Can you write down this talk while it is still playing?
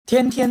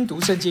天天读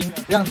圣经，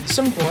让你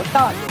生活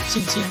大有信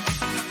心。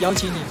邀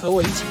请你和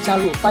我一起加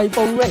入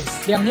Bible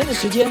Race 2年的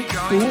时间，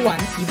读完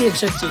一遍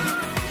圣经。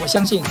我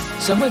相信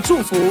神会祝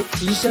福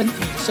提升你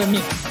的生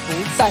命，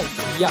不再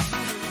一样。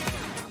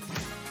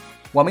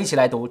我们一起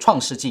来读创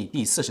世纪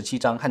第47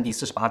章和第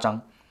48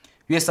章。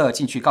约瑟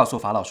进去告诉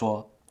法老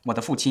说，我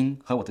的父亲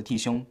和我的弟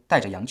兄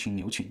带着羊群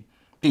牛群，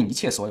并一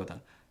切所有的，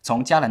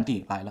从迦南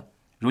地来了，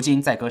如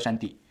今在歌珊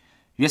地。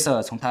约瑟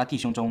从他弟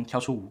兄中挑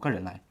出5个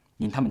人来，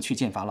引他们去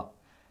见法老。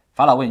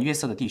法老问约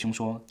瑟的弟兄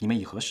说，你们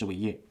以何事为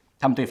业？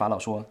他们对法老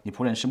说，你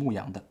仆人是牧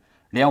羊的，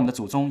连我们的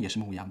祖宗也是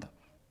牧羊的。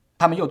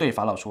他们又对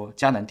法老说，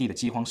迦南地的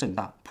饥荒甚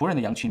大，仆人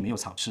的羊群没有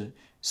草吃，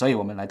所以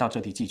我们来到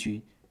这地寄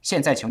居。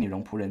现在求你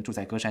容仆人住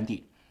在歌珊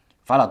地。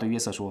法老对约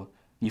瑟说，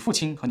你父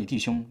亲和你弟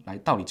兄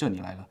到你这里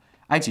来了，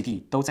埃及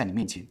地都在你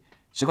面前，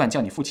只管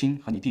叫你父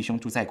亲和你弟兄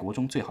住在国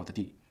中最好的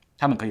地，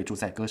他们可以住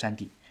在歌珊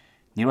地。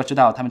你若知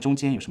道他们中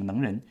间有什么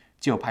能人，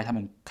就派他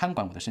们看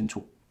管我的牲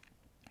畜。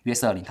约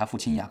瑟领他父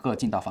亲雅各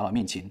进到法老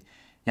面前，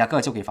雅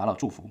各就给法老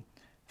祝福。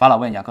法老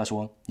问雅各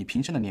说，你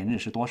平生的年日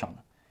是多少呢？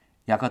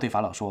雅各对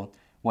法老说，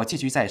我寄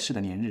居在世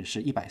的年日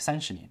是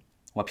130年，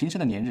我平生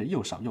的年日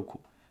又少又苦，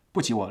不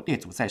及我列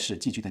祖在世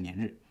寄居的年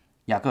日。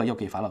雅各又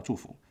给法老祝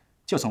福，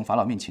就从法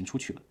老面前出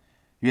去了。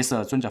约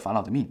瑟遵着法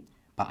老的命，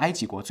把埃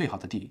及国最好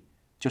的地，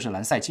就是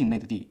兰塞境内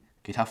的地，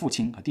给他父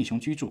亲和弟兄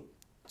居住，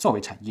作为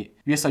产业。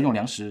约瑟用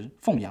粮食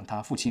奉养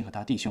他父亲和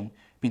他弟兄，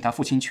并他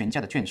父亲全家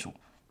的眷属，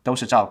都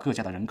是照各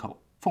家的人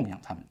口奉养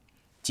他们。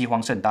饥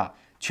荒甚大，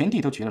全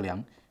地都绝了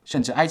粮，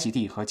甚至埃及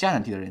地和迦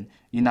南地的人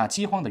因那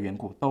饥荒的缘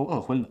故都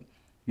饿昏了。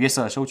约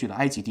瑟收据了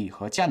埃及地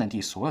和迦南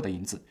地所有的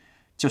银子，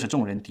就是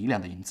众人抵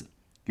粮的银子。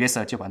约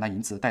瑟就把那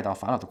银子带到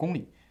法老的宫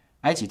里，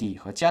埃及地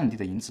和迦南地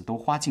的银子都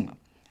花尽了。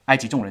埃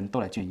及众人都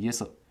来见约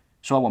瑟，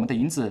说，我们的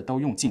银子都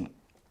用尽了，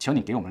求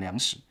你给我们粮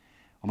食，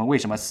我们为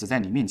什么死在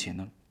你面前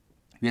呢？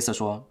约瑟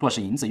说，若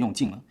是银子用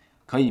尽了，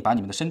可以把你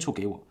们的牲畜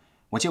给我，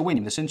我就为你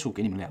们的牲畜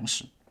给你们粮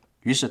食。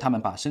于是他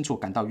们把牲畜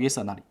赶到约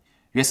瑟那里，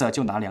约瑟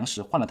就拿粮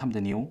食换了他们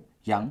的牛、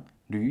羊、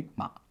驴、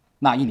马。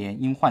那一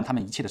年因换他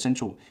们一切的牲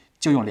畜，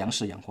就用粮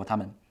食养活他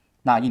们。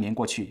那一年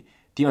过去，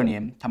第2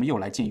年他们又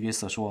来见约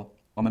瑟说，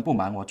我们不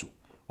瞒我主，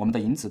我们的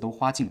银子都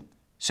花尽了，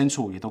牲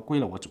畜也都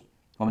归了我主，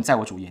我们在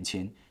我主眼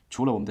前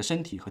除了我们的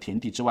身体和田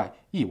地之外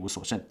一无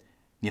所剩，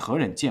你何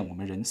忍见我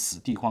们人死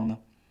地荒呢？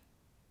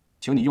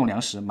求你用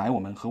粮食买我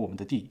们和我们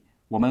的地，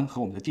我们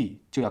和我们的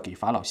地就要给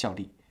法老效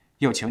力，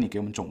又求你给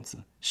我们种子，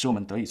使我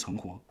们得以存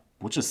活，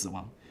不致死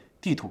亡，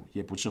地土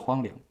也不致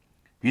荒凉。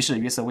于是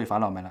约瑟为法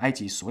老买了埃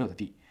及所有的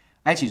地，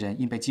埃及人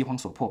因被饥荒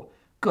所迫，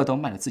各都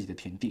卖了自己的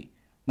田地，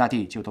那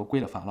地就都归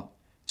了法老。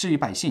至于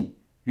百姓，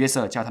约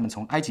瑟叫他们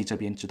从埃及这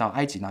边直到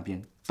埃及那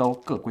边，都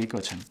各归各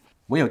城。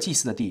唯有祭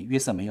司的地约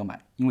瑟没有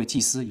买，因为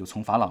祭司有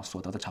从法老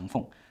所得的长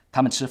俸，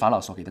他们吃法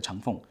老所给的长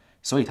俸，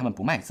所以他们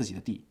不卖自己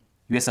的地。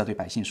约瑟对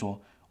百姓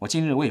说，我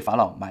今日为法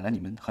老买了你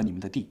们和你们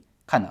的地，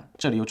看哪，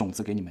这里有种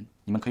子给你们，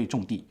你们可以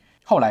种地。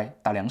后来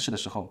打粮食的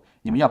时候，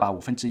你们要把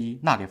1/5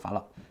纳给法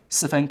老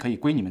，4分可以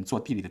归你们做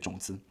地里的种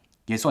子，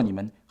也做你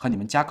们和你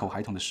们家口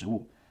孩童的食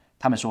物。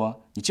他们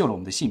说，你救了我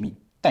们的性命，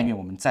但愿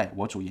我们在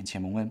我主眼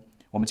前蒙恩，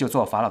我们就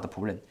做法老的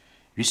仆人。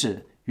于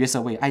是约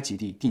瑟为埃及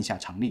地定下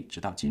常例，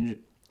直到今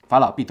日，法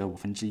老必得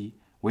1/5，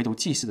唯独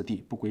祭司的地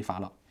不归法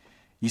老。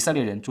以色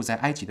列人住在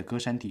埃及的歌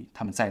珊地，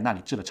他们在那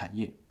里置了产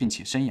业，并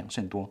且生养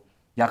甚多。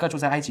雅各住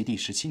在埃及地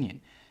17年，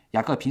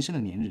雅各平生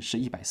的年日是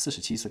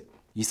147岁。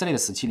以色列的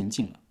死期临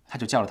近了，他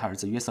就叫了他儿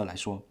子约瑟来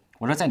说，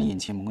我若在你眼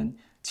前蒙恩，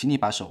请你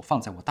把手放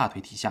在我大腿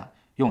底下，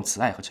用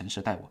慈爱和诚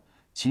实待我，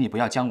请你不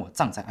要将我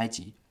葬在埃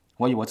及。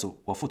我与我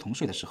祖我父同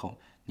睡的时候，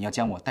你要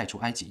将我带出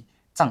埃及，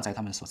葬在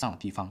他们所葬的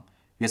地方。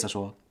约瑟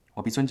说，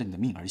我必遵着你的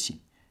命而行。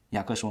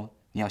雅各说，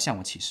你要向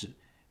我起誓。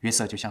约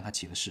瑟就向他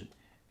起了誓。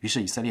于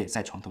是以色列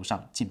在床头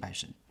上敬拜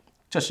神。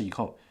这时以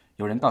后，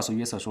有人告诉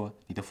约瑟说，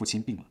你的父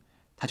亲病了，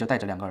他就带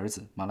着2个儿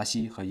子马拉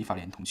西和以法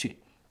莲同去。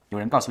有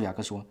人告诉雅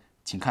各说，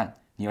请看，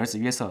你儿子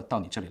约瑟到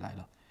你这里来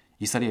了。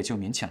以色列就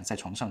勉强在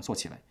床上坐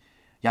起来。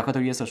雅各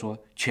对约瑟说，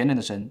全能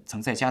的神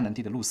曾在迦南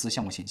地的路斯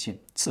向我显现，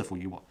赐福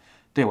于我，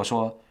对我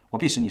说，我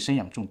必使你生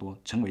养众多，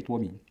成为多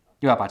民，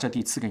又要把这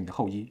地赐给你的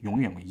后裔，永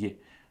远为业。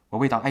我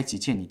未到埃及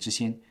见你之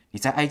先，你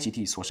在埃及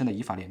地所生的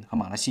以法莲和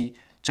马拉西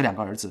这2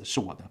个儿子是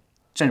我的，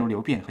正如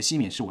流便和西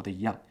缅是我的一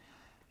样。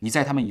你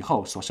在他们以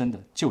后所生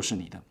的就是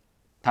你的，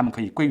他们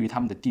可以归于他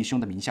们的弟兄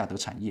的名下得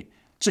产业。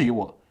至于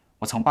我，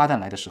我从巴旦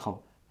来的时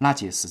候，拉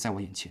结死在我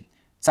眼前，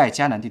在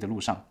迦南地的路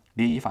上，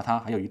离以法他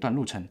还有一段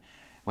路程，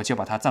我就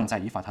把他葬在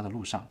以法他的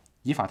路上。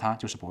以法他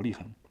就是伯利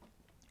恒。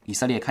以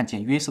色列看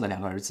见约瑟的2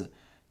个儿子，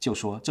就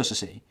说，这是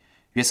谁？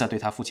约瑟对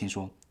他父亲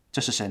说，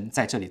这是神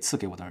在这里赐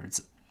给我的儿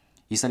子。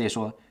以色列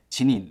说，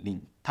请你领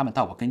他们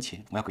到我跟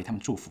前，我要给他们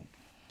祝福。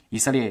以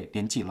色列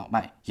年纪老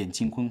迈，眼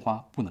睛昏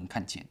花，不能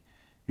看见。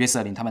约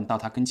瑟领他们到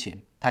他跟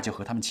前，他就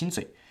和他们亲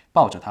嘴，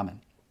抱着他们。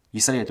以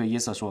色列对约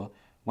瑟说，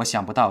我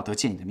想不到得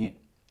见你的面，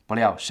不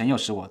料神又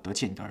使我得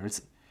见你的儿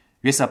子。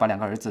约瑟把2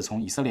个儿子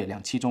从以色列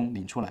2妻中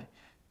领出来，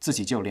自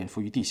己就脸伏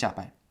于地下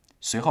拜。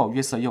随后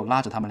约瑟又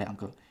拉着他们2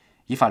个，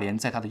以法莲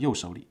在他的右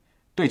手里，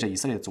对着以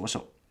色列的左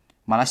手，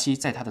马拉西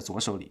在他的左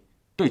手里，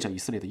对着以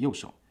色列的右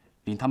手，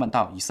领他们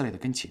到以色列的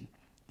跟前。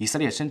以色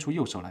列伸出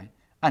右手来，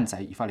按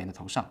在以法莲的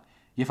头上，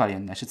以法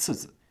莲乃是次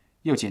子，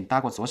又捡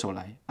搭过左手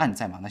来，按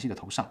在马拉西的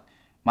头上。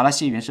马拉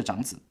西原是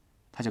长子，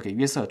他就给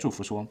约瑟祝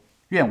福说：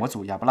愿我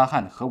祖亚伯拉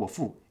罕和我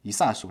父以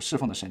撒所侍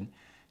奉的神，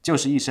就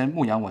是一生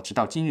牧养我直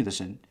到今日的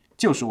神，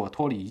救赎我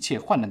脱离一切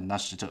患难的那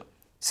使者，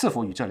赐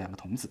福与这两个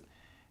童子。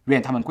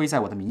愿他们归在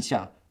我的名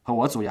下，和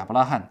我祖亚伯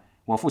拉罕、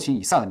我父亲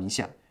以撒的名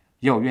下，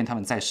又愿他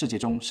们在世界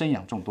中生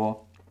养众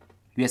多。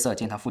约瑟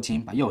见他父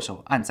亲把右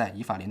手按在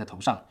以法莲的头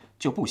上，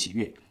就不喜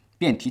悦，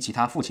便提起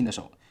他父亲的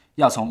手，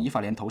要从以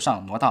法莲头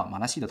上挪到马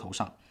拉西的头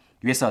上。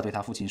约瑟对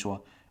他父亲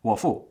说：我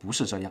父不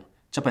是这样，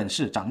这本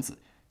是长子，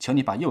求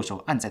你把右手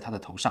按在他的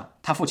头上。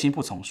他父亲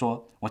不从，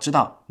说：我知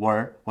道，我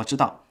儿，我知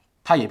道，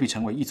他也必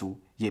成为一族，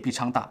也必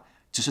昌大，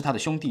只是他的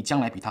兄弟将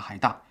来比他还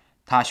大，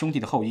他兄弟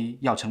的后裔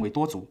要成为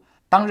多族。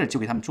当日就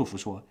给他们祝福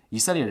说：以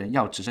色列人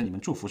要指着你们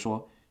祝福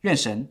说，愿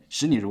神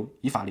使你如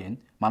以法莲、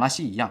马拉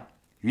西一样。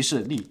于是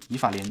立以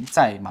法莲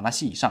在马拉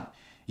西以上。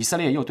以色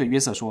列又对约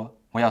瑟说：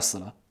我要死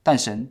了，但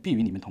神必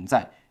与你们同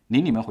在，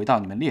领你们回到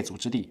你们列祖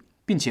之地，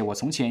并且我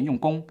从前用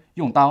弓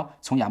用刀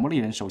从亚摩利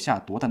人手下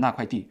夺的那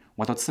块地，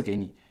我都赐给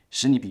你，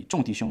使你比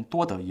众弟兄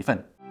多得一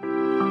份。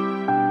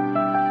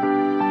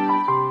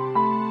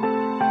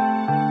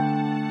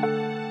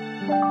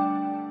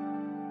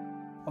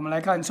我们来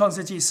看创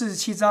世纪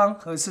47章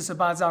和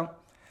48章，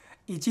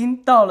已经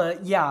到了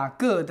雅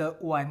各的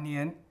晚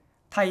年，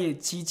他也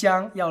即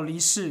将要离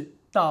世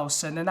到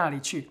神的那里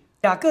去。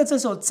雅各这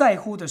时候在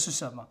乎的是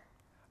什么？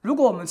如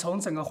果我们从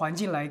整个环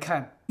境来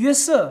看，约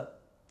瑟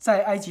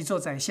在埃及做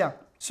宰相，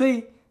所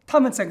以他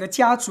们整个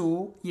家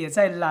族也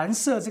在蓝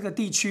色这个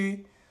地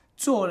区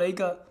做了一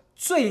个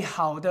最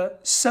好的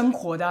生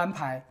活的安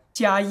排，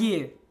家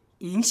业、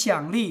影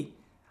响力、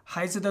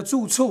孩子的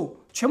住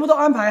处全部都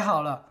安排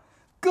好了。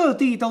各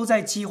地都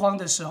在饥荒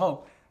的时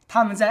候，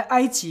他们在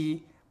埃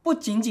及不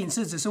仅仅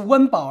是只是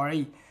温饱而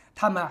已，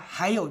他们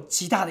还有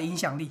极大的影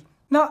响力。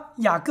那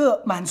雅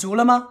各满足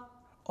了吗？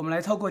我们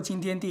来透过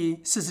今天第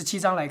47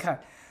章来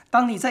看，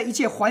当你在一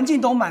切环境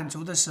都满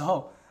足的时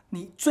候，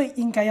你最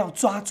应该要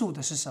抓住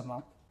的是什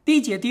么？第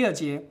一节、第二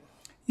节，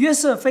约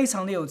瑟非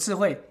常的有智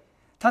慧，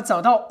他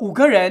找到5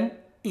个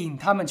人引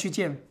他们去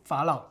见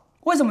法老。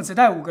为什么只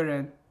带5个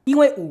人？因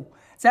为5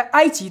在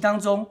埃及当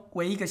中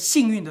为一个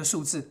幸运的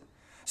数字，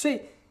所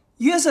以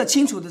约瑟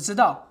清楚的知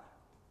道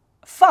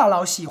法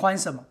老喜欢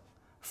什么，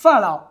法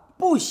老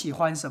不喜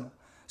欢什么，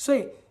所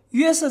以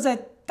约瑟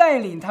在带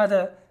领他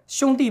的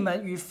兄弟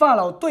们与法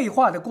老对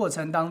话的过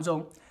程当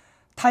中，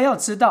他要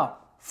知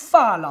道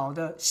法老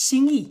的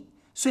心意，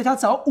所以他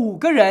找5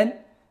个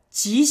人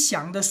吉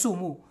祥的数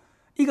目，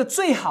一个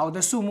最好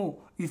的数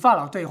目与法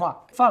老对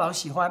话，法老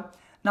喜欢，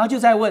然后就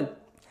在问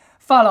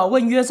法老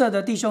问约瑟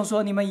的弟兄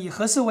说：你们以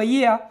何事为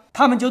业啊？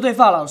他们就对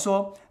法老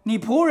说：你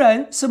仆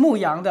人是牧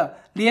羊的，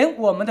连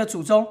我们的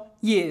祖宗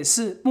也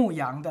是牧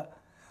羊的。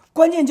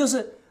关键就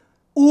是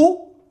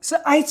5是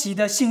埃及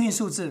的幸运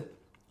数字，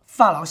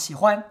法老喜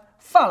欢，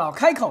法老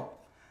开口，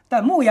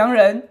但牧羊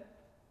人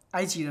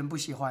埃及人不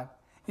喜欢，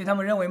因为他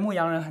们认为牧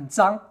羊人很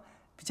脏，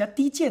比较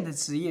低贱的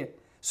职业，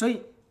所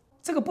以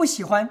这个不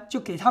喜欢就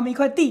给他们一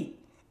块地，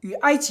与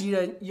埃及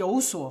人有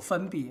所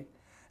分别。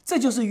这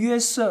就是约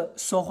瑟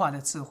说话的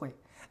智慧，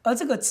而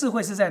这个智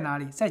慧是在哪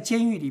里？在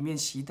监狱里面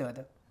习得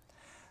的。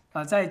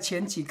在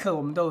前几课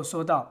我们都有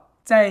说到，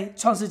在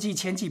创世纪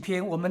前几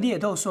篇我们也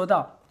都有说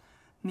到，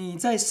你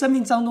在生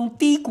命当中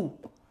低谷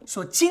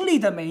所经历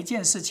的每一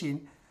件事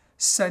情，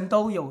神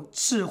都有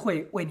智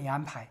慧为你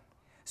安排，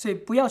所以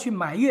不要去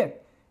埋怨，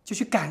就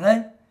去感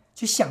恩，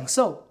去享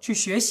受，去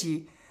学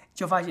习，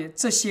就发现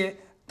这些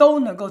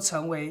都能够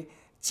成为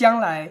将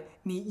来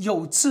你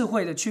有智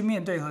慧的去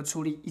面对和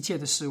处理一切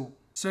的事物。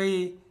所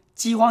以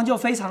饥荒就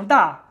非常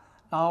大，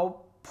然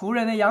后仆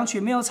人的羊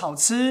群没有草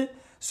吃，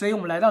所以我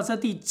们来到这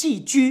地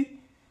寄居。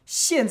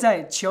现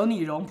在求你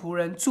容仆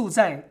人住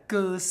在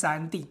歌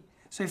珊地，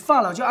所以法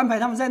老就安排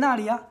他们在那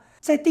里啊。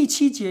在第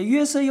7节，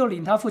约瑟又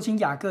领他父亲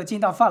雅各进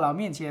到法老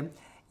面前，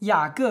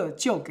雅各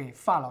就给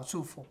法老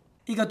祝福。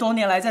一个多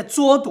年来在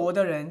捉夺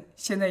的人，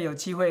现在有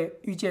机会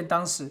遇见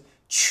当时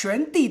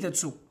全地的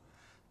主，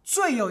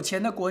最有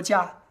钱的国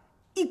家，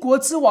一国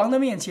之王的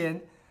面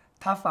前，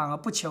他反而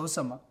不求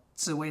什么，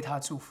只为他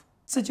祝福。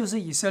这就是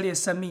以色列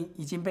生命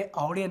已经被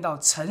熬炼到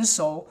成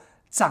熟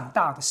长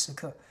大的时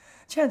刻。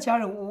亲爱的家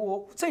人，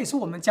这也是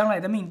我们将来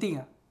的命定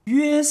啊。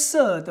约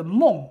瑟的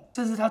梦，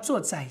这是他做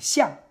宰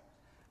相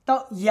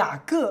到雅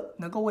各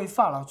能够为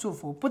法老祝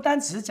福，不单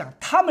只是讲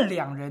他们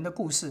2人的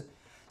故事，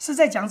是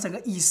在讲整个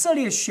以色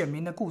列选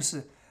民的故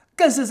事，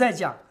更是在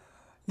讲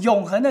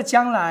永恒的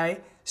将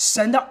来，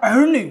神的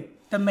儿女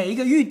的每一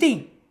个预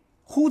定、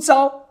呼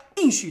召、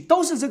应许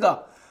都是这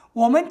个。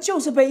我们就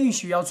是被应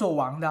许要做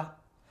王的，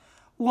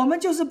我们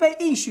就是被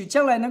应许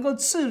将来能够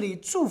治理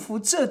祝福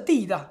这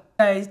地的。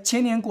在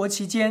千年国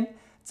期间，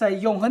在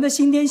永恒的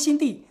新天新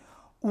地，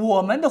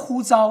我们的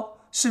呼召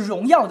是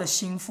荣耀的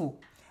心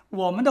腹，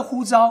我们的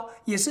呼召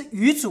也是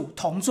与主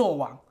同作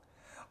王。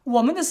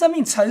我们的生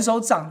命成熟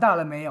长大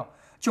了没有，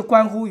就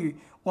关乎于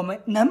我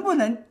们能不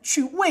能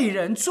去为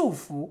人祝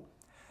福？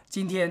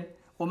今天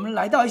我们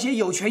来到一些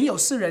有权有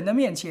势人的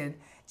面前，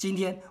今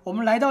天我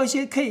们来到一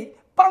些可以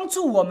帮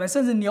助我们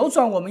甚至扭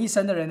转我们一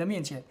生的人的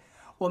面前，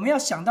我们要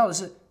想到的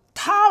是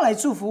他来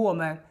祝福我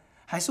们，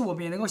还是我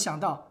们也能够想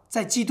到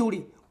在基督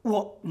里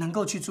我能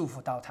够去祝福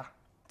到他？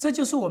这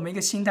就是我们一个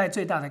心态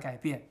最大的改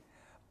变，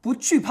不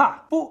惧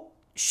怕，不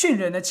训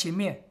人的情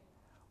面，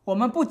我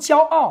们不骄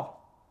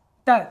傲，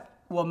但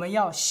我们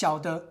要晓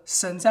得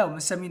神在我们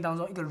生命当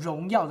中一个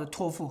荣耀的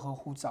托付和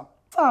呼召。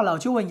法老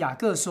就问雅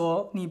各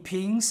说，你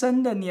平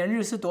生的年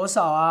日是多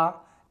少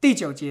啊？第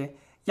9节，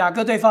雅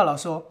各对法老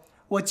说，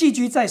我寄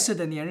居在世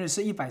的年日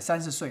是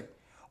130岁，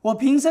我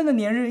平生的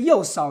年日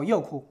又少又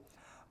苦，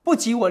不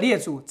及我列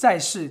祖在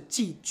世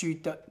寄居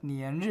的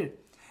年日。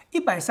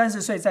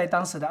130岁在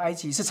当时的埃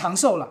及是长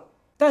寿了，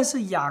但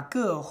是雅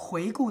各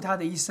回顾他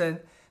的一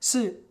生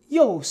是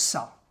又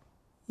少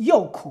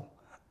又苦，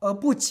而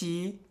不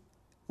及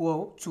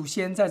我祖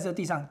先在这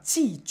地上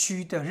寄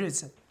居的日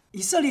子。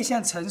以色列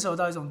现在成熟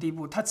到一种地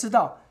步，他知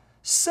道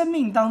生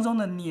命当中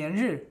的年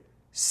日，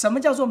什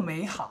么叫做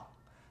美好，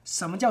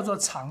什么叫做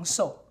长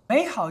寿。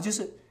美好就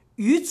是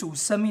与主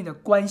生命的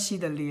关系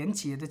的连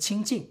结的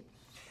亲近，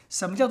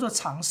什么叫做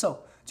长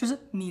寿，就是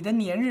你的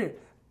年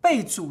日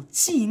被主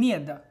纪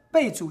念的，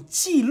被主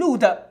记录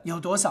的有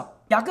多少。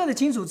雅各的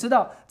清楚知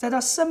道，在他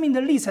生命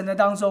的历程的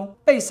当中，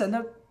被神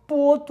的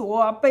剥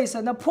夺啊，被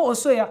神的破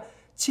碎啊，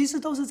其实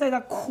都是在他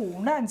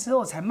苦难之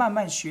后才慢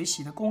慢学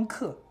习的功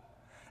课。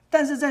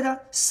但是在他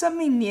生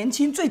命年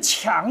轻最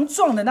强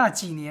壮的那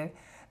几年，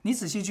你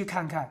仔细去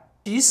看看，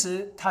其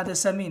实他的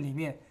生命里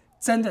面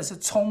真的是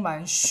充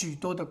满许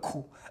多的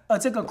苦，而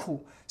这个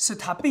苦是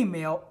他并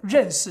没有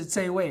认识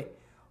这位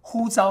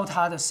呼召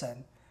他的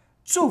神，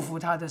祝福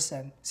他的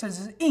神，甚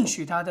至是应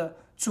许他的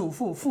祖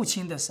父父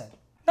亲的神。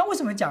那为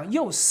什么讲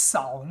又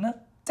少呢？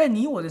在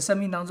你我的生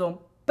命当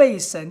中，被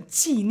神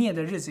纪念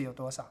的日子有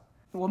多少？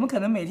我们可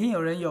能每天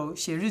有人有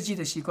写日记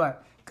的习惯，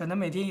可能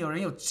每天有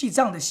人有记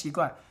账的习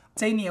惯。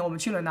这一年我们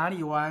去了哪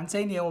里玩？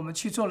这一年我们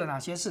去做了哪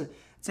些事？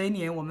这一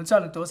年我们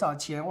赚了多少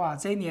钱？哇，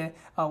这一年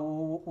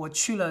我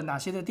去了哪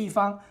些的地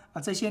方？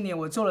这些年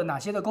我做了哪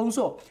些的工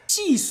作？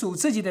细数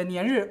自己的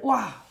年日，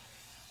哇，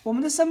我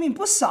们的生命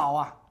不少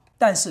啊。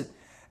但是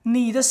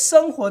你的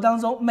生活当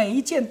中每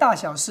一件大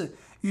小事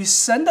与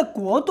神的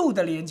国度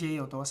的连结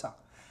有多少？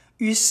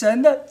与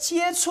神的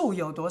接触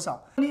有多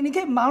少？你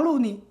可以忙碌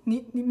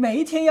你每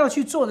一天要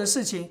去做的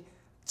事情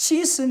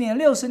，70年、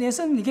60年，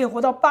甚至你可以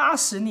活到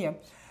80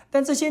年。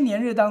但这些年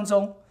日当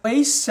中，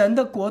为神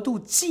的国度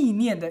纪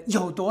念的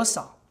有多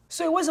少？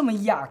所以为什么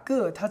雅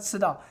各他知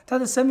道他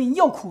的生命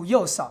又苦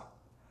又少，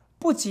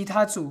不及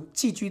他主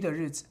寄居的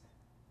日子？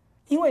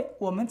因为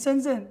我们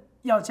真正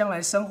要将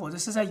来生活的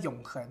是在永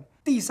恒，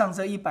地上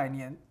这100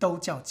年都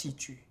叫寄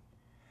居。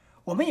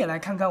我们也来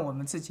看看我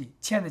们自己，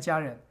亲爱的家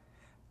人，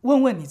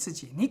问问你自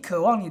己，你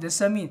渴望你的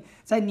生命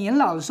在年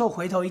老的时候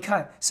回头一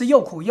看是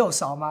又苦又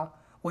少吗？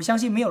我相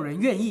信没有人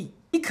愿意。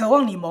你渴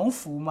望你蒙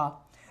福吗？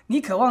你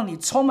渴望你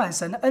充满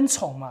神的恩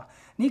宠吗？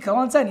你渴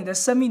望在你的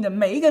生命的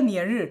每一个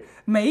年日、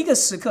每一个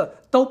时刻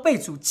都被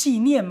主纪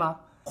念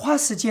吗？花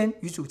时间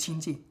与主亲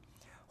近，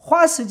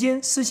花时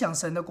间思想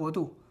神的国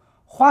度，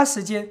花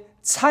时间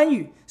参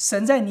与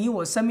神在你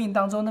我生命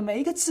当中的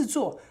每一个制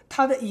作，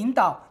他的引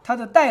导，他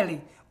的带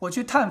领，我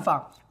去探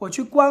访，我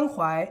去关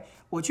怀，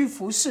我去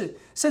服侍，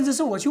甚至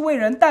是我去为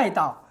人代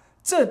祷，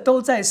这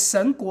都在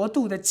神国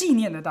度的纪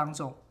念的当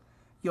中。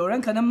有人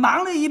可能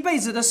忙了一辈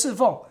子的侍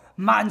奉，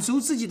满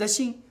足自己的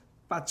心，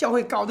把教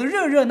会搞得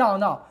热热闹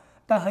闹，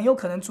但很有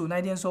可能主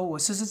那天说，我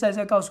实实在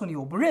在告诉你，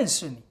我不认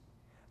识你，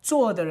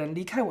作恶的人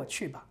离开我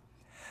去吧。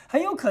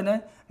很有可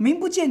能名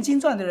不见经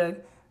传的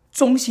人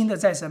忠心的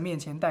在神面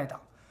前代祷，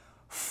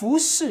服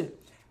侍、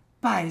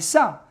摆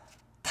上、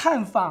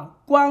探访、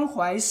关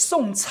怀、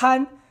送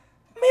餐，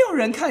没有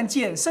人看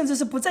见，甚至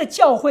是不在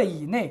教会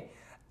以内，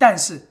但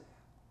是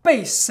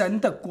被神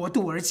的国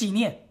度而纪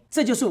念。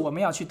这就是我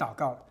们要去祷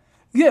告的。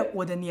愿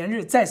我的年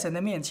日在神的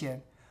面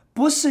前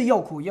不是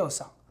又苦又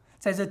少，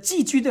在这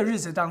寄居的日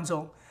子当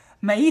中，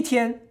每一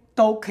天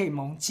都可以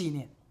蒙纪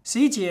念。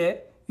11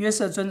节，约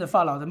瑟遵着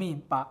法老的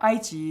命，把埃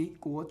及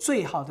国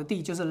最好的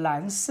地，就是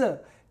蓝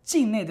色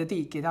境内的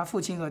地，给他父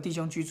亲和弟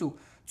兄居住，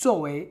作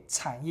为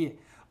产业。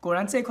果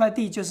然这块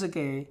地就是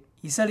给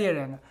以色列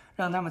人了，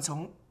让他们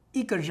从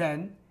一个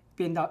人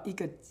变到一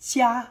个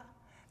家，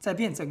再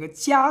变整个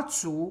家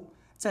族，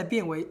再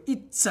变为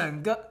一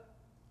整个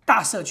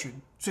大社群，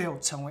最后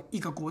成为一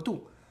个国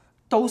度，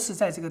都是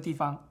在这个地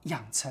方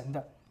养成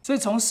的。所以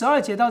从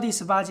12节到第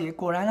18节，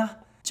果然啊，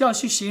就要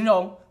去形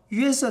容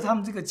约瑟他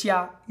们这个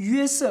家，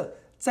约瑟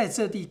在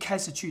这地开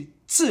始去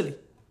治理。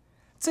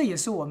这也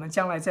是我们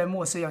将来在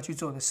末世要去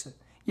做的事，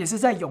也是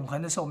在永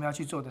恒的时候我们要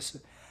去做的事。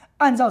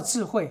按照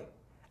智慧，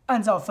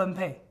按照分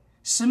配，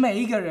使每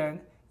一个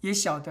人也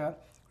晓得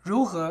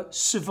如何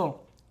侍奉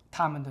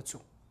他们的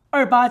主。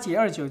28节、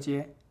29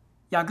节，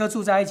雅各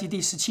住在埃及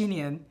第17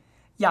年，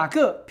雅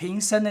各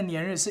平生的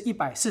年日是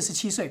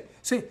147岁，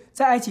所以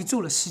在埃及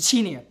住了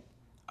17年。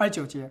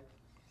29节，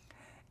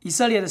以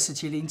色列的时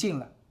期临近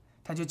了，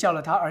他就叫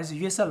了他儿子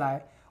约瑟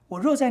来，我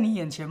若在你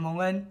眼前蒙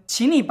恩，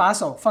请你把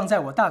手放在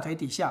我大腿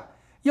底下，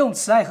用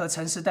慈爱和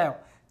诚实待我，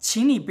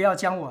请你不要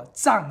将我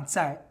葬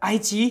在埃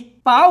及，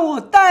把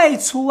我带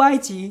出埃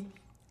及，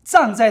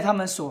葬在他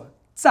们所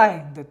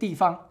在的地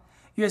方。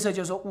约瑟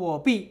就说，我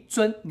必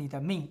遵你的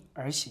命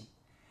而行。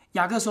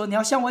雅各说，你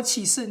要向我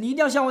起誓，你一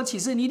定要向我起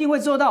誓，你一定会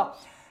做到。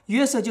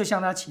约瑟就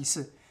向他起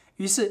誓，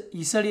于是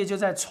以色列就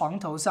在床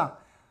头上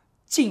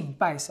敬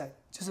拜神，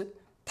就是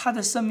他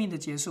的生命的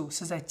结束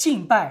是在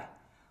敬拜，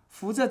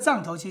扶着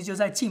杖头其实就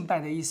在敬拜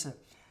的意思，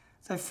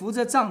在扶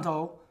着杖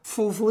头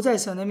俯伏在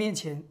神的面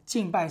前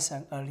敬拜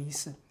神而离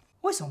世。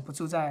为什么不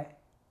住在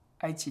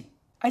埃及？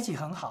埃及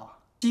很好啊，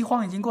饥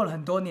荒已经过了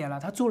很多年了，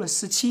他住了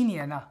17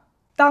年了，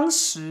当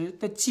时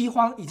的饥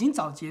荒已经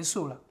早结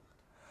束了。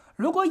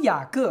如果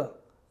雅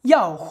各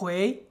要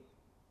回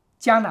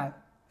迦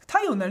南，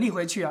他有能力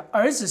回去啊，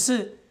儿子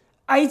是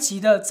埃及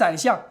的宰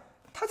相，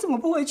他怎么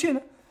不回去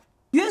呢？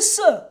约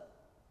瑟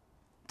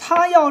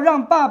他要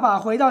让爸爸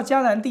回到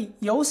迦南地，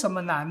有什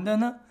么难的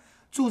呢？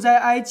住在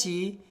埃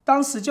及，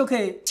当时就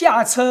可以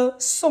驾车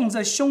送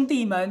着兄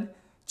弟们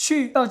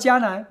去到迦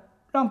南，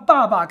让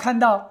爸爸看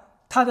到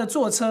他的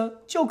坐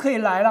车就可以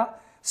来了，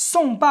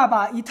送爸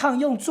爸一趟，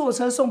用坐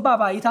车送爸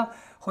爸一趟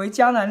回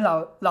迦南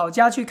老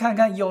家去看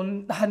看，有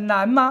很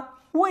难吗？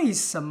为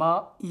什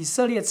么以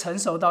色列成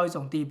熟到一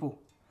种地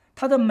步，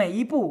他的每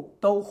一步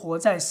都活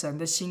在神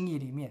的心意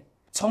里面？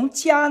从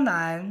迦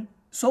南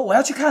说我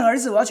要去看儿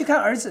子，我要去看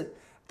儿子，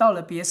到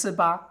了别是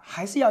巴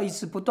还是要一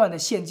直不断的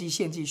献祭，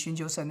寻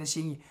求神的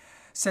心意。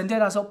神对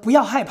他说，不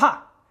要害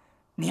怕，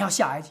你要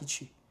下埃及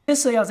去，约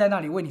瑟要在那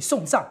里为你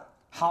送葬。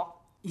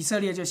好，以色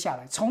列就下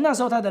来，从那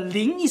时候他的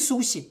灵一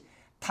苏醒，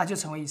他就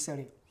成为以色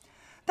列。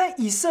但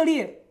以色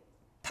列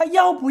他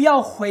要不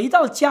要回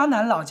到迦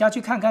南老家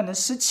去看看呢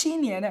？17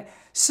年呢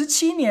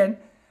，17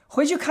年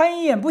回去看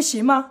一眼不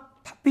行吗？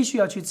他必须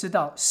要去知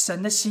道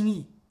神的心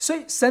意。所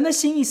以神的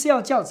心意是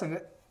要叫整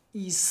个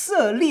以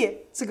色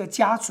列这个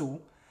家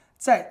族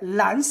在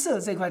蓝色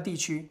这块地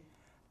区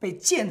被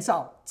建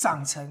造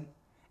长成，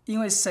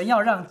因为神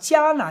要让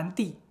迦南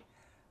地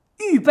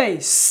预备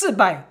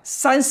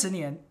430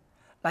年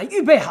来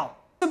预备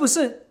好，是不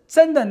是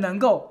真的能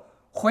够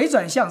回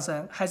转向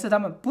神，还是他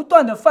们不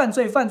断的犯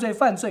罪，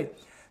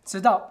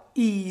直到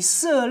以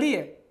色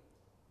列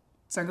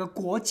整个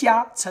国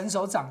家成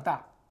熟长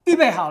大，预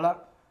备好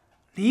了，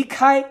离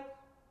开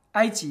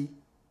埃及，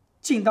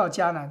进到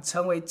迦南，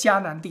成为迦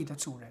南地的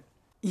主人。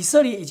以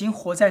色列已经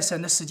活在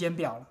神的时间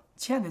表了。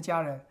亲爱的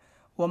家人，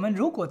我们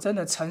如果真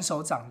的成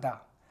熟长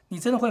大，你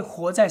真的会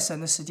活在神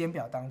的时间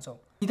表当中。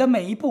你的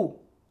每一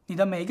步，你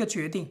的每一个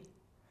决定，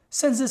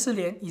甚至是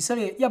连以色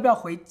列要不要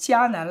回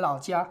迦南老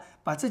家，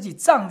把自己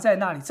葬在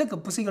那里，这个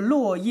不是一个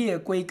落叶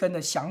归根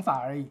的想法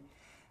而已，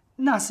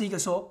那是一个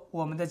说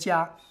我们的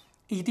家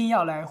一定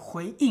要来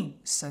回应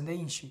神的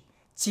应许，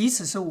即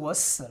使是我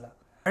死了，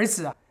儿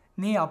子啊，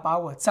你也要把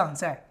我葬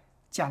在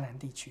迦南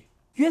地区。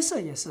约瑟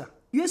也是啊，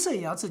约瑟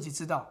也要自己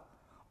知道，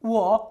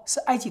我是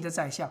埃及的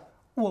宰相，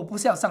我不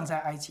是要葬在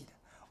埃及的，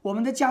我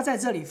们的家在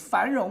这里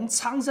繁荣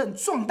昌盛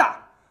壮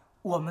大，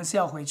我们是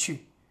要回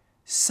去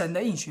神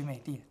的应许美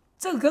地。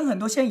这个跟很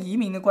多现在移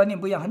民的观念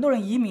不一样，很多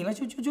人移民了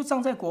就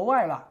葬在国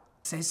外了，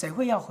谁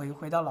会要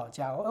回到老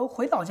家？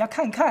回老家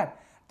看看，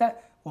但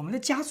我们的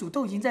家族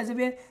都已经在这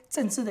边，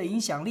政治的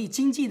影响力、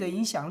经济的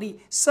影响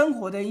力、生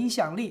活的影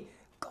响力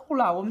够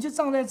了，我们就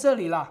葬在这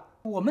里了。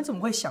我们怎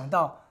么会想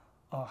到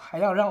还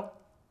要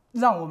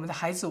让我们的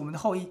孩子、我们的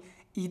后裔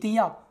一定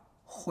要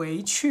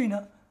回去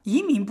呢？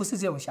移民不是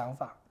这种想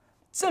法，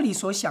这里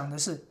所想的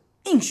是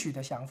应许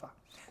的想法。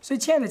所以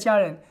亲爱的家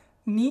人，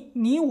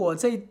你我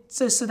这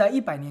世代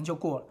100年就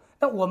过了，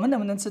那我们能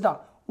不能知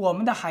道我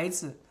们的孩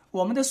子、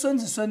我们的孙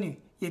子孙女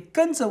也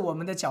跟着我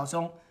们的脚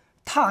中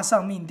踏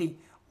上命定？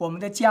我们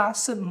的家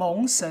是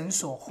蒙神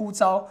所呼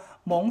召、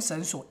蒙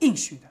神所应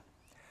许的。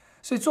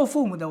所以做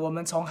父母的，我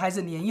们从孩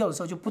子年幼的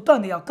时候就不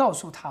断的要告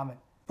诉他们，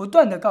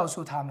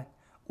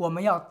我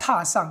们要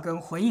踏上跟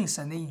回应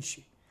神的应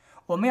许，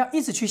我们要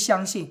一直去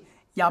相信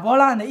亚伯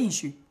拉罕的应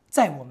许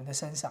在我们的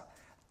身上，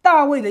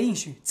大卫的应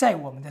许在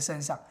我们的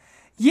身上，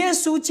耶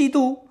稣基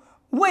督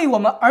为我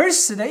们而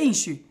死的应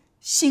许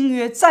新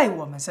约在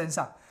我们身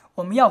上。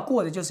我们要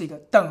过的就是一个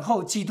等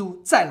候基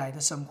督再来的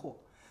生活，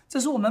这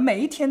是我们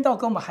每一天都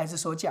跟我们孩子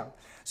所讲。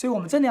所以我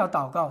们真的要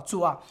祷告，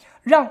主啊，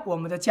让我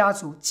们的家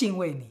族敬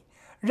畏你，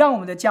让我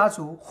们的家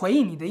族回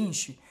应你的应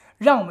许，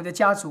让我们的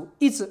家族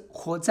一直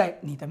活在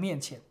你的面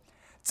前。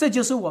这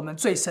就是我们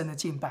最深的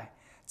敬拜，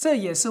这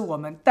也是我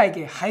们带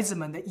给孩子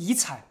们的遗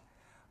产，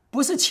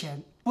不是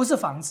钱，不是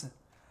房子，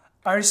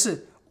而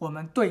是我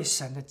们对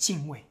神的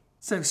敬畏，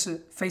这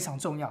是非常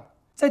重要的。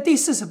在第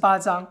48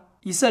章，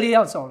以色列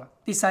要走了，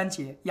第3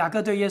节，雅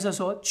各对约瑟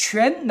说，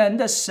全能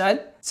的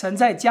神曾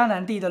在迦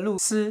南地的路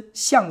斯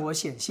向我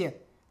显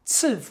现，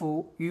赐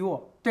福于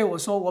我，对我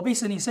说，我必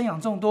使你生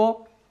养众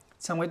多，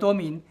成为多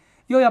民，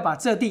又要把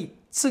这地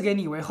赐给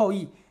你为后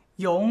裔，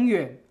永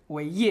远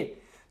为业。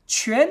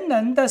全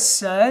能的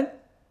神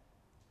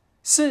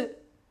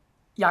是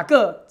雅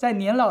各在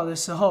年老的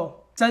时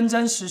候真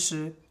真实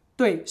实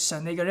对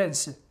神的一个认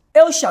识。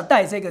El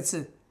Shaddai 这个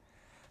字，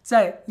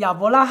在亚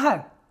伯拉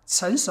罕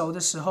成熟的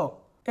时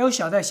候 ，El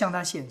Shaddai 向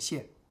他显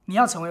现，你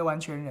要成为完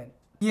全人。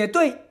也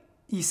对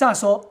以撒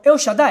说 El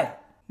Shaddai，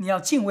 你要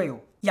敬畏我。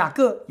雅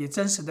各也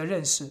真实的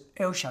认识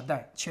El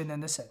Shaddai 全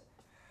能的神。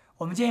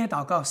我们今天也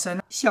祷告，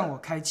神向我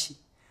开启，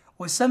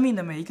我生命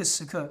的每一个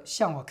时刻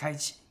向我开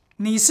启。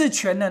你是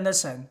全能的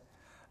神，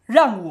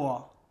让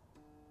我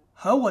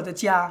和我的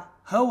家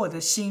和我的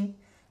心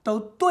都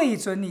对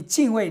准你，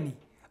敬畏你，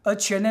而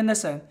全能的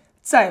神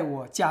在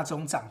我家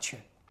中掌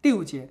权。第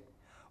5节，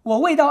我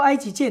未到埃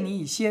及见你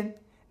以先，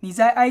你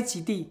在埃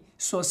及地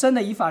所生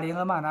的以法莲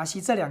和玛拿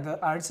西这2个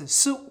儿子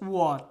是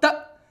我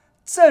的，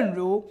正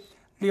如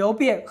流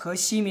便和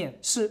西缅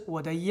是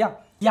我的一样。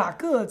雅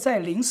各在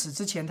临死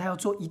之前，他要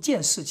做一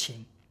件事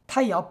情，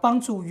他也要帮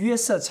助约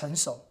瑟成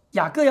熟。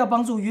雅各要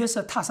帮助约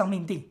瑟踏上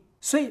命定，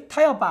所以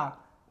他要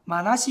把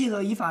玛拿西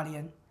和以法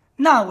莲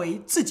纳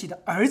为自己的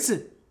儿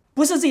子，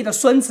不是自己的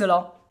孙子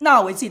咯，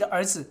纳为自己的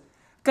儿子，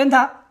跟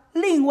他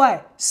另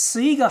外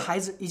11个孩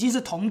子已经是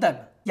同等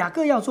了。雅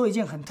各要做一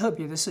件很特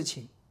别的事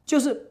情，就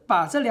是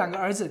把这2个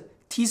儿子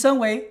提升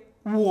为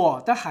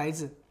我的孩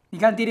子。你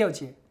看第6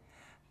节，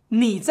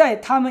你在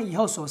他们以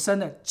后所生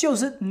的就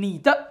是你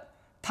的，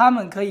他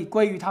们可以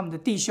归于他们的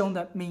弟兄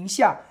的名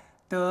下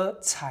得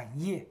产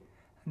业。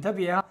很特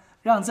别啊，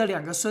让这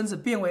2个孙子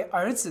变为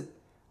儿子，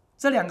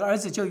这2个儿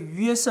子就与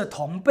约瑟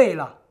同辈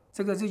了，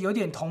这个就有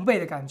点同辈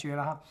的感觉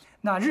了哈。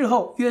那日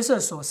后约瑟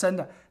所生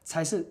的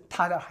才是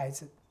他的孩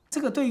子，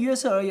这个对约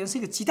瑟而言是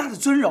一个极大的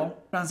尊荣，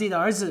让自己的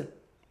儿子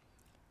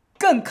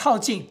更靠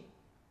近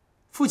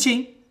父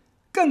亲，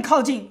更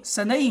靠近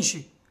神的应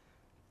许，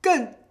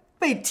更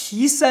被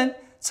提升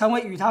成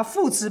为与他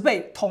父职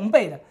辈同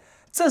辈的。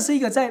这是一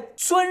个在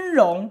尊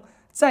荣，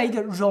在一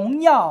个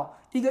荣耀，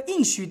一个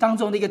应许当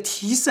中的一个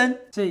提升。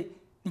所以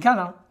你看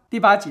啊，第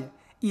8节，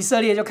以色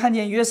列就看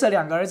见约瑟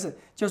2个儿子，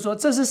就说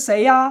这是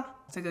谁呀？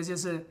这个就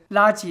是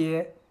拉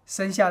结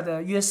生下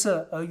的约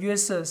瑟，而约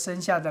瑟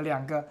生下的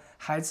2个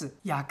孩子。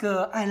雅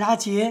各爱拉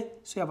结，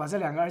所以要把这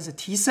2个儿子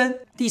提升。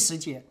第10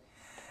节，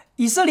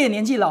以色列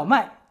年纪老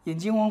迈，眼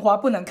睛昏花，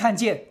不能看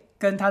见，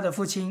跟他的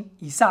父亲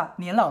以撒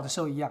年老的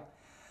时候一样。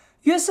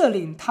约瑟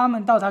领他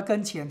们到他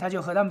跟前，他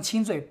就和他们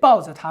亲嘴，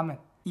抱着他们。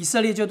以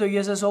色列就对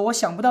约瑟说，我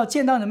想不到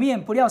见到你的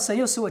面，不料神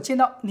又使我见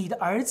到你的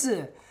儿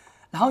子。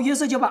然后约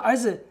瑟就把儿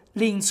子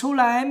领出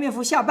来，面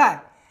伏下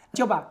拜，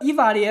就把以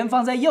法莲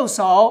放在右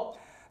手，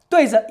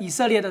对着以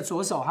色列的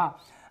左手哈。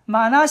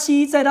玛拿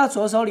西在他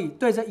左手里，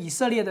对着以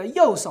色列的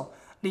右手，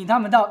领他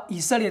们到以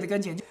色列的跟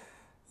前。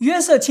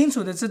约瑟清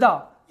楚的知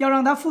道，要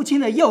让他父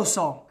亲的右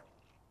手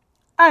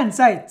按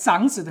在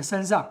长子的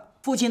身上，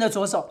父亲的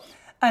左手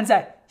按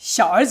在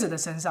小儿子的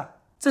身上，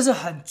这是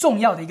很重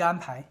要的一个安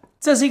排。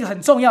这是一个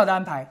很重要的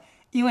安排，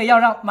因为要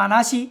让玛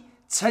拿西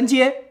承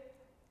接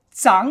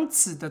长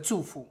子的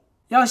祝福，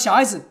要让小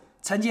孩子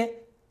承接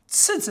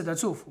次子的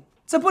祝福，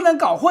这不能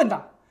搞混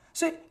的。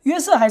所以约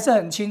瑟还是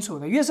很清楚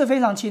的，约瑟非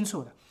常清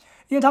楚的，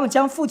因为他们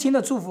将父亲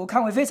的祝福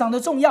看为非常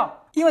的重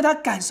要，因为他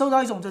感受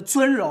到一种的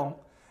尊荣，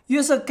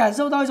约瑟感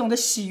受到一种的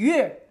喜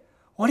悦。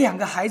我2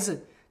个孩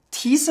子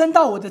提升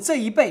到我的这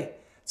一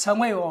辈，成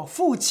为我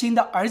父亲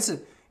的儿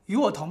子，与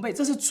我同辈，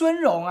这是尊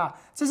荣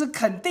啊，这是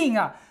肯定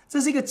啊，这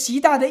是一个极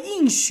大的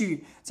应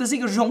许，这是一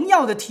个荣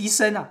耀的提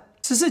升啊。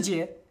14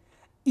节，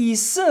以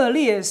色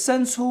列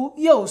伸出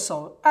右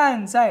手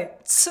按在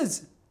次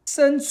子，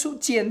伸出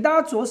剪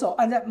搭左手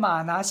按在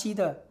玛拿西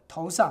的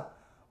头上，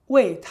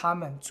为他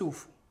们祝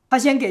福。他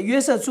先给约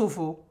瑟祝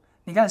福，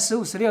你看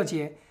15、16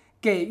节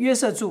给约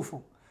瑟祝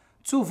福，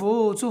祝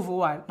福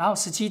完，然后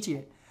17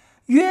节，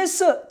约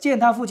瑟见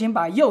他父亲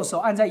把右手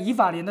按在以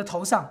法莲的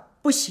头上，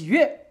不喜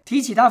悦，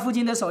提起他父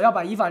亲的手，要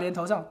把以法莲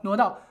头上挪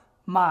到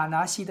玛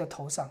拿西的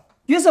头上。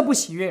约瑟不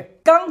喜悦，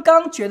刚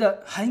刚觉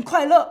得很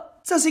快乐，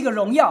这是一个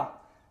荣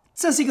耀，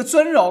这是一个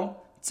尊荣，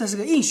这是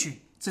个应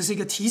许，这是一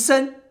个提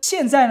升。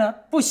现在呢，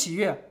不喜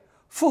悦，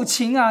父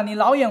亲啊，你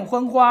老眼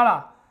昏花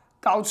了，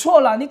搞错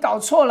了，你搞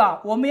错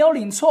了，我没有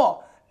领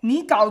错，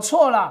你搞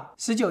错了。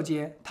19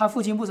节，他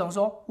父亲不从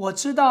说，我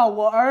知道，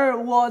我儿，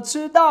我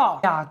知道。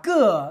雅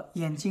各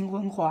眼睛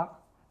昏花，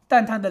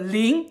但他的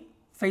灵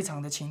非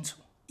常的清楚。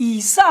以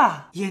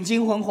撒眼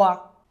睛昏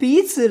花，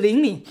鼻子灵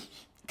敏，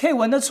可以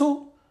闻得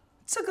出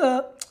这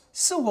个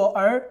是我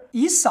儿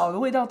以扫的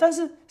味道，但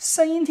是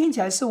声音听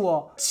起来是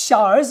我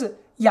小儿子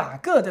雅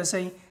各的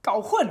声音，搞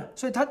混了，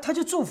所以他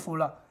就祝福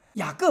了。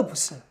雅各不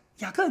是，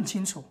雅各很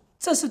清楚，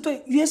这是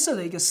对约瑟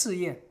的一个试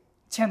验。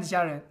亲爱的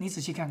家人，你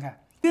仔细看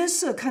看，约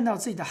瑟看到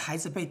自己的孩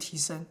子被提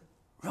升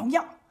荣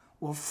耀，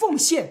我奉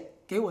献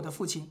给我的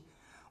父亲，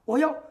我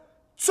要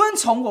遵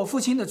从我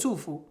父亲的祝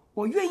福，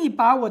我愿意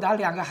把我的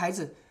2个孩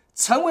子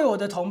成为我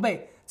的同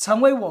辈，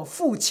成为我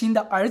父亲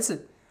的儿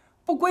子，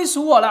不归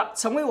属我了，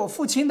成为我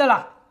父亲的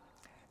啦，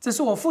这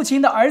是我父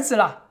亲的儿子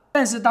啦。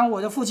但是当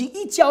我的父亲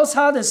一交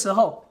叉的时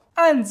候，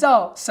按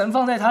照神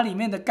放在他里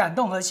面的感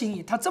动和心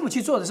意，他这么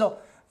去做的时候，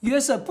约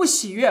瑟不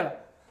喜悦了，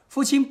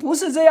父亲不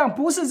是这样，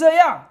不是这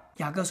样。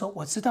雅各说，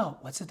我知道，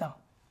我知道，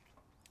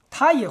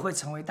他也会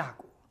成为大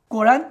国。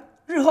果然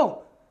日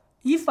后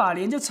以法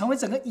莲就成为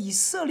整个以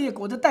色列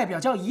国的代表，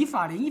叫以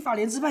法莲。以法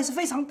莲支派是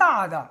非常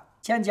大的，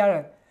亲爱的家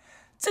人，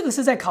这个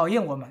是在考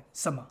验我们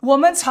什么？我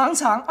们常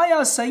常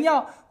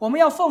我们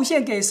要奉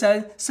献给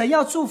神，神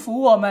要祝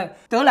福我们，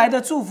得来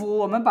的祝福，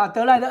我们把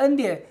得来的恩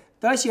典、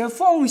得来喜悦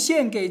奉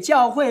献给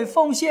教会，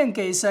奉献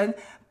给神，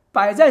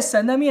摆在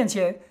神的面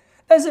前。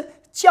但是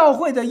教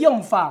会的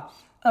用法，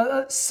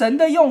神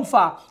的用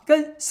法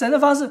跟神的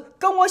方式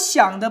跟我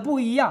想的不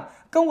一样，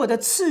跟我的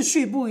次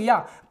序不一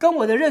样，跟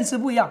我的认知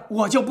不一样，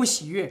我就不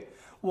喜悦。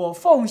我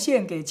奉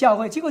献给教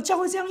会，结果教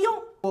会这样用；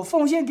我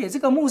奉献给这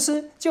个牧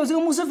师，结果这个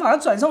牧师反而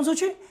转送出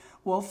去；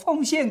我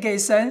奉献给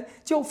神，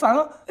就反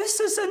而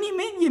神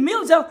也没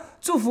有这样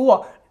祝福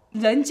我。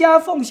人家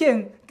奉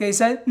献给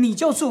神，你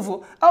就祝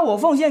福啊！我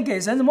奉献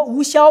给神，怎么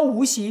无消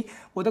无息？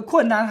我的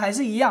困难还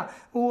是一样，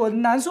我的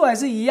难处还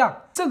是一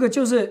样。这个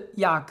就是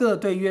雅各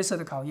对约瑟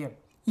的考验，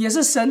也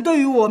是神对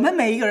于我们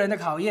每一个人的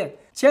考验。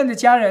亲爱的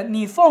家人，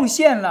你奉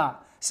献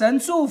了，神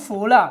祝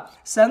福了，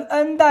神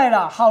恩待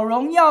了，好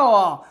荣耀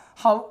哦，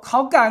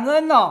好感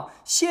恩哦，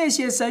谢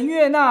谢神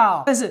悦纳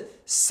哦。但是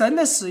神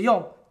的使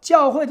用，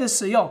教会的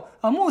使用，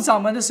牧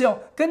长们的使用，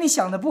跟你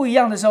想的不一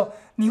样的时候，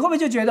你会不会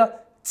就觉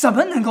得怎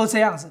么能够这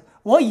样子？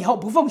我以后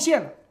不奉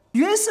献了。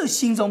约瑟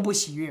心中不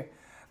喜悦，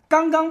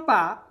刚刚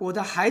把我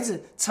的孩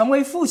子成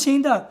为父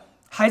亲的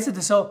孩子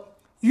的时候，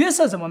约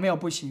瑟怎么没有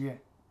不喜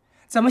悦？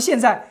怎么现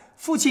在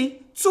父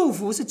亲祝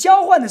福是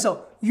交换的时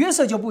候，约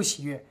瑟就不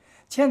喜悦？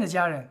亲爱的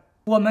家人，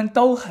我们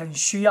都很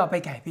需要被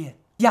改变。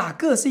雅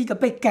各是一个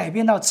被改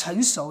变到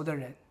成熟的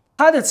人，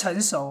他的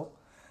成熟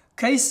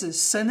可以使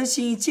神的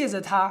心意借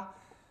着他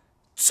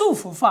祝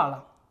福法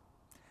老。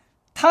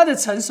他的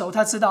成熟，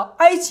他知道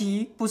埃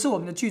及不是我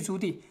们的居住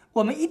地，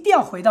我们一定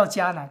要回到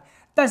迦南，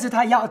但是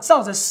他要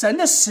照着神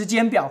的时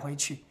间表回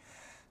去。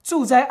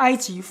住在埃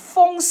及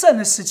丰盛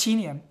的17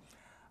年，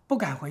不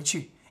敢回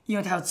去，因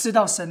为他要知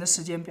道神的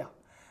时间表，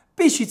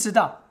必须知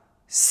道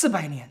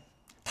400年，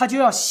他就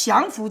要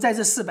降服在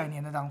这400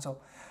年的当中。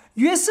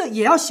约瑟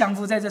也要降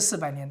服在这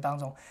400年当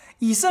中，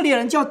以色列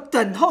人就要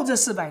等候这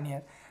400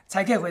年，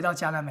才可以回到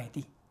迦南美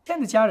地。亲爱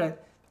的家人，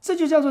这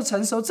就叫做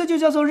成熟，这就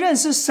叫做认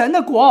识神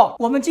的国。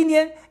我们今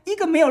天一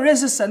个没有认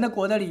识神的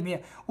国的里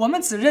面，我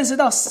们只认识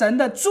到神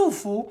的祝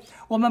福，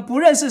我们不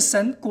认识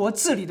神国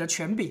治理的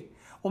权柄，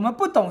我们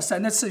不懂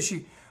神的次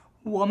序，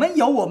我们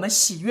有我们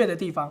喜悦的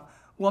地方，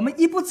我们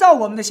一不照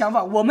我们的想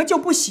法，我们就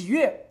不喜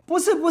悦。不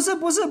是，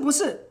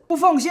不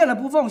奉献了，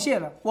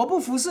我不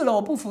服侍了，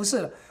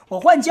我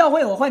换教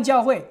会，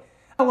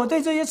我对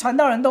这些传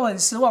道人都很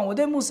失望，我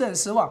对牧师很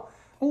失望，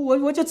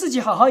我就自己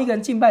好好一个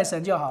人敬拜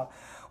神就好了。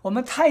我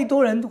们太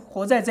多人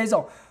活在这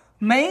种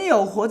没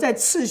有活在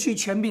次序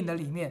权柄的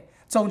里面，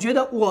总觉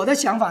得我的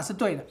想法是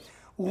对的，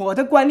我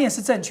的观念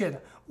是正确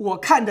的，我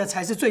看的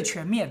才是最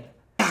全面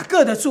的。雅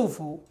各的祝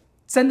福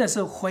真的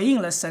是回应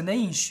了神的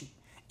应许，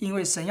因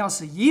为神要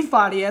使以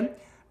法莲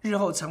日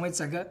后成为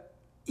整个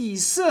以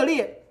色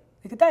列的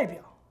一个代表，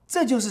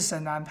这就是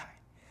神的安排。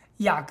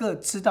雅各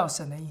知道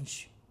神的应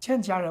许。亲爱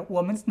的家人，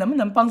我们能不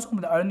能帮助我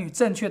们的儿女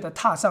正确的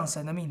踏上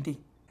神的命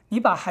定？你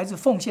把孩子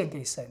奉献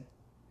给神，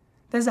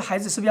但是孩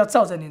子是不是要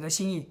照着你的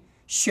心意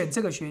选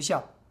这个学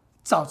校，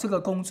找这个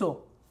工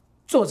作，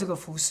做这个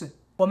服事？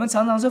我们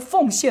常常是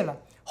奉献了，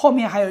后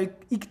面还有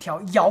一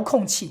条遥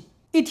控器，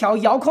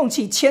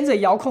牵着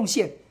遥控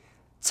线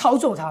操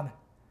作他们。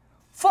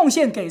奉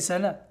献给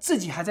神了，自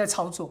己还在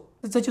操作，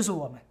这就是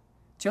我们。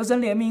求神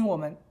怜悯我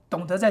们，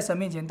懂得在神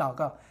面前祷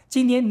告。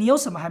今天你有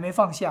什么还没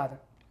放下的，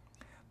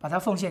把它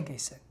奉献给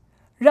神，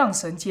让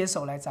神接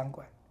手来掌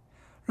管。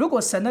如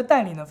果神的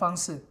带领的方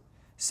式，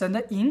神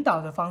的引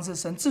导的方式，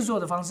神制作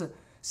的方式，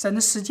神的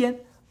时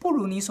间不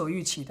如你所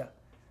预期的，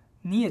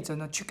你也真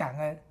的去感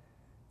恩。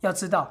要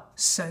知道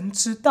神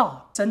知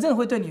道，神真的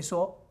会对你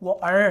说，我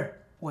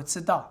儿，我知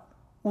道。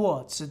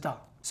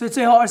所以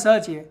最后22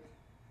节，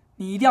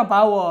你一定要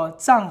把我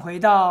葬回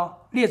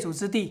到列祖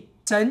之地，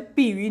神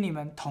必与你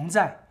们同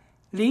在，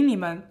领你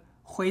们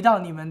回到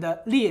你们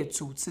的列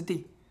祖之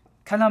地。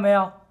看到没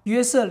有？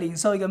约瑟领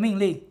受一个命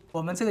令，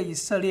我们这个以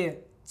色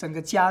列整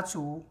个家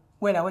族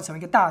未来会成为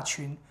一个大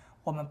群，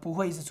我们不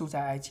会一直住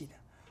在埃及的，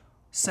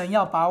神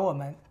要把我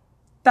们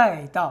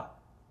带到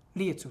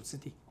列祖之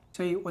地。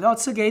所以我要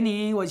赐给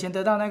你，我以前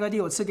得到那块地，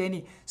我赐给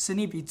你，使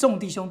你比众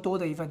弟兄多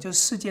的一份，就是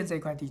世界这一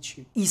块地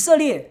区。以色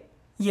列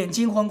眼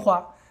睛昏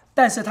花，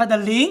但是他的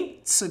灵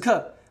此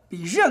刻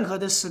比任何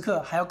的时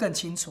刻还要更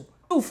清楚。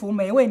祝福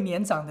每一位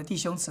年长的弟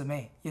兄姊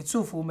妹，也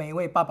祝福每一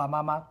位爸爸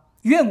妈妈。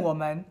愿我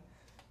们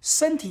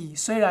身体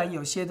虽然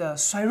有些的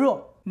衰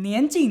弱，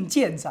年近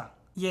渐长，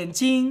眼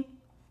睛、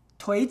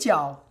腿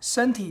脚、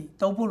身体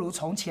都不如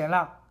从前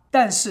了，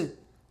但是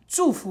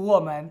祝福我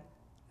们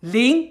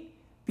灵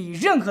比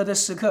任何的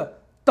时刻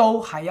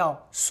都还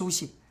要苏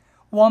醒，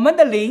我们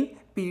的灵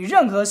比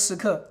任何时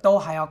刻都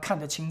还要看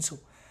得清楚，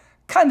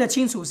看得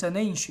清楚神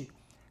的应许，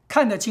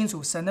看得清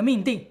楚神的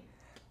命定，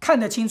看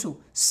得清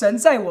楚神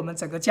在我们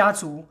整个家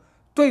族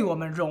对我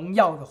们荣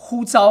耀的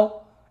呼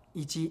召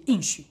以及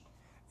应许。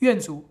愿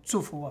主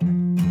祝福我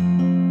们。